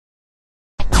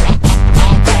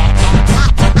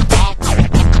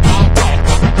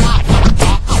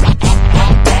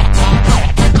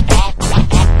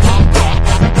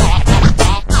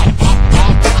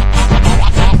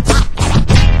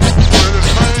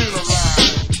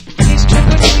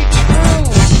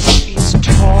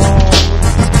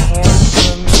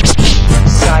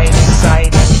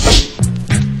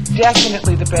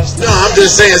definitely the best. No, I'm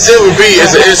just saying Silver B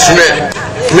is an instrument.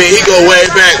 I mean, he go way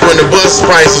back when the bus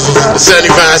prices was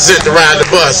 75 cents to ride the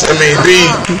bus. I mean, B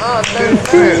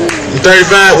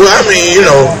 35. Well, I mean, you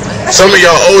know, some of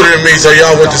y'all older than me, so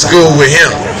y'all went to school with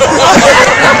him.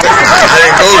 I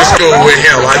didn't go to school with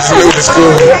him. I just knew the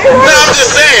school. No, I'm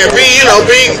just saying, B, you know,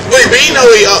 B know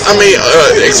he,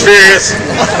 experience.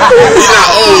 He's not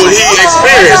old, he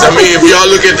experienced. I mean, if y'all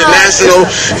look at if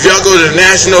y'all go to the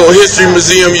National History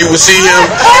Museum, you will see him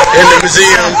in the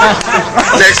museum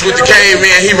next with the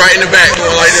caveman. He right in the back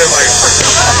going like this, like.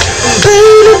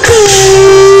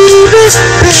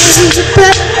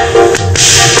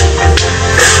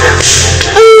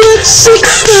 What's it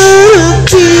gonna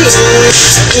be?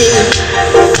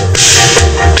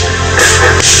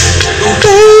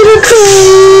 Baby, baby,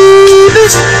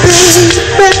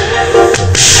 baby.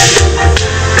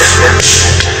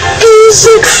 Is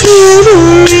it you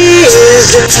or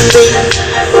is it me?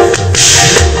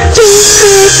 Don't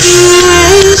make me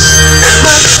waste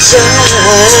my time.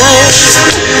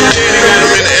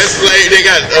 They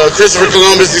got Christopher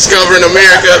Columbus discovering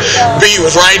America. B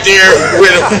was right there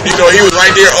with him. You know, he was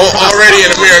right there already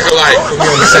in America. Like we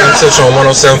on the same touch on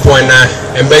 107.9,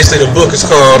 and basically the book is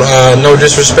called No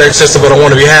Disrespect Sister, But I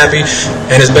Want to Be Happy,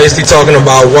 and it's basically talking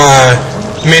about why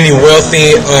many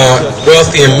wealthy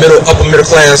and upper middle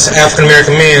class African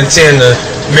American men tend to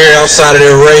marry outside of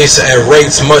their race at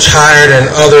rates much higher than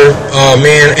other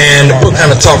men, and the book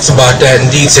kind of talks about that in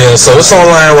detail. So it's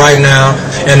online right now,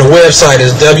 and the website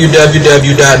is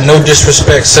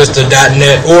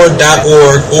www.nodisrespectsister.net or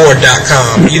 .org or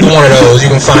 .com. Either one of those,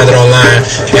 you can find it online,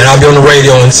 and I'll be on the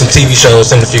radio and some TV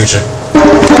shows in the future.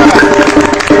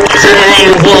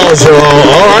 All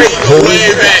right,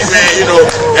 way back, man.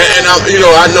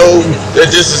 I know that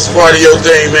this is part of your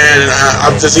thing, man, and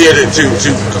I'm just here to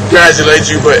congratulate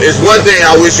you. But it's one thing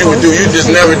I wish you would do. You just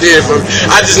never did for me.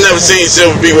 I just never seen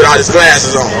Silver B without his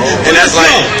glasses on, and that's like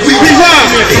we rock.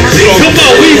 Come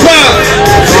on, we rock.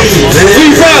 We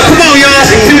rock. Come on, y'all.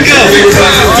 Here we go.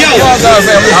 Yo, come down.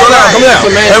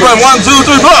 Everybody, 1, 2,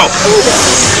 3, blow.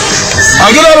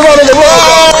 I'll get out of the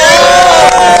wall.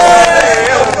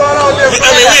 I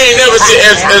mean, we ain't never seen,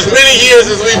 as many years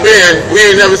as we've been, we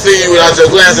ain't never seen you without your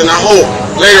glass, and I hope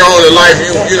later on in life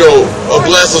you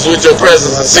bless us with your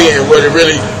presence and seeing what it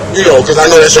really, because I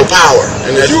know that's your power.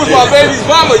 And that's, if you was my baby's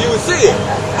mama, you would see it.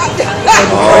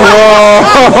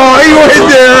 Oh, he went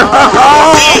there.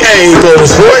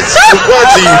 D.A.MOTORSPORTS was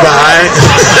brought to you by,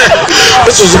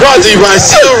 this was brought to you by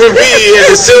Silver B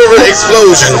and the Silver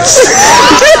Explosions.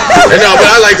 And but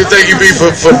I'd like to thank you, B,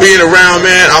 for being around,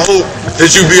 man. I hope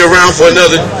that you be around for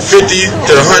another 50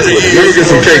 to 100 years. Let me get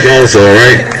some cake also,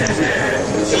 alright?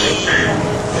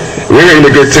 We're having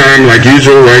a good time like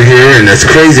usual right here, and that's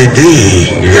Crazy D.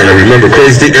 You gotta remember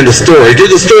Crazy D and the story. Give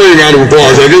the story a round of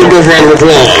applause. I'll give them both a round of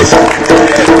applause.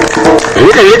 And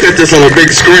we're gonna look at this on a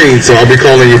big screen, so I'll be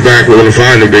calling you back. We're gonna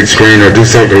find a big screen or do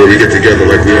something where we get together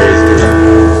like we always do.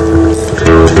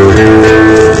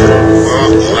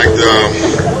 Well, I'd like to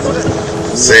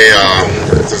say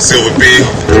to Silver B,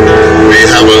 may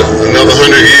have another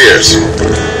 100 years.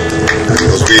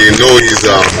 Because we know he's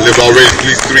lived already at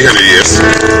least 300 years.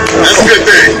 That's a good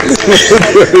thing.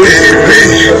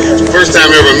 First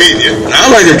time ever meeting you. I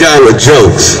like a guy with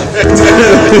jokes.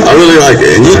 I really like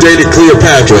it. And you dated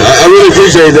Cleopatra. I really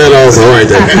appreciate that also. All right,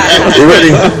 then. You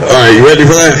ready? All right, you ready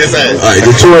for that? Yes, I am. All right,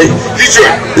 Detroit.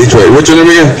 What's your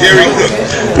name again? Gary Cooke.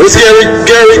 Let's get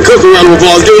Gary Cooke a round of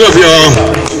applause. Give it up,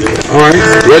 y'all. All right,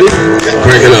 ready?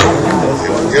 Crank it up.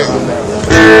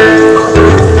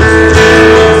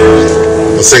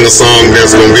 I'll sing a song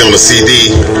that's going to be on the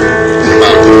CD in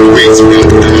about a couple of weeks. We're going to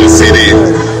put it on the CD.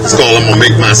 It's called I'm Going to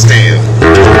Make My Stand.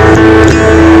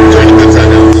 Turn the good side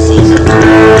down just a little bit.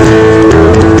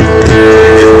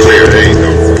 Get clear, there you go.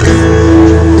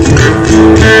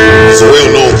 It's a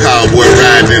well-known cowboy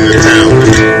riding into town.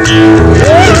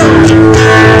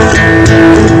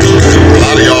 A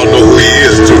lot of y'all know who he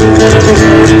is, too.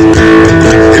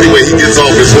 Anyway, he gets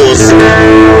off his horse,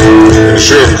 and the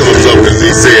sheriff comes up and he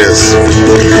says,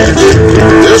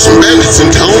 there's some bandits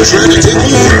in town trying to take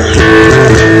over.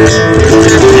 He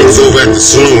looks over at the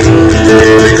saloon.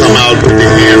 They come out with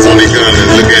their hands on their gun and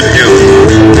look at him.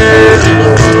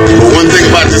 But one thing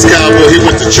about this cowboy, he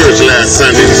went to church last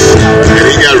Sunday, and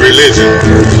he got religion.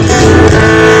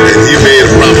 And he made a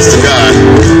promise to God.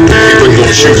 He wasn't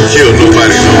going to shoot and kill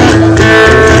nobody no more.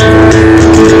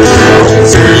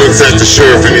 So he looks at the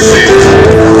sheriff and he says,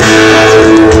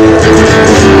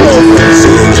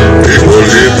 people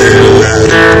live their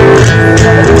life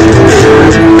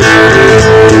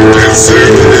and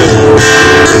serve them.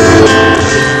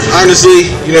 Honestly,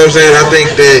 you know what I'm saying? I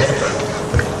think that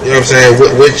what I'm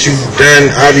saying, what you've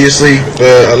done, obviously, for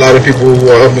a lot of people who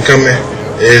are up and coming,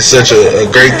 is such a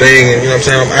great thing. And you know what I'm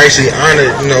saying, I'm actually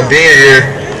honored, you know, being here,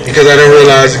 because I didn't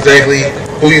realize exactly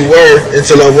who you were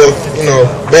until I walked, you know,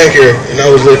 back here, and I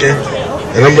was looking,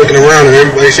 and I'm looking around, and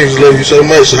everybody seems to love you so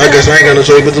much, so I guess I ain't got no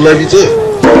choice but to love you too.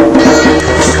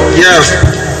 Yeah.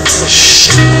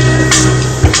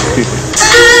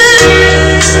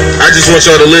 I just want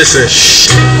y'all to listen.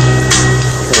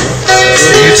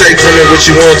 You take from it what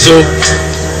you want to.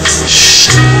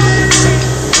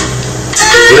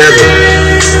 Whatever.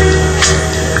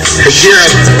 Yeah,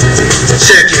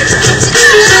 check it.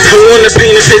 I wanna be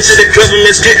in a picture, the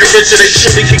government's getting richer. They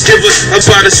surely could give us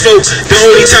about us folk. The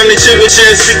only time they chill with you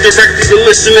and speak directly to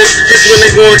listeners is when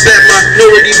they gon' tap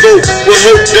minority vote. Well,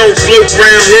 hope don't float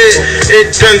round here.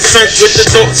 It done sunk with the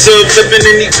thoughts of living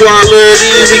in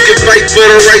equality. We can fight for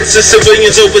the rights of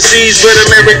civilians overseas, but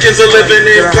Americans are living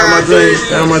in poverty.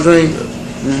 That's my dream.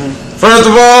 First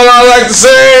of all, I'd like to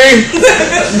say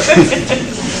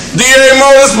D.A.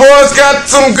 Motorsports got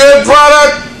some good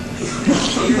product.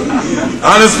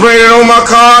 I just sprayed it on my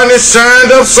car and it shined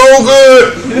up so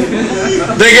good.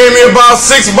 They gave me about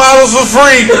 6 bottles for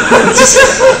free.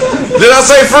 Did I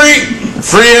say free?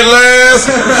 Free at last.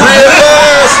 Free at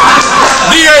last.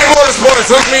 D.A.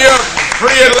 Motorsports, hook me up.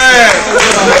 Free at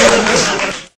last.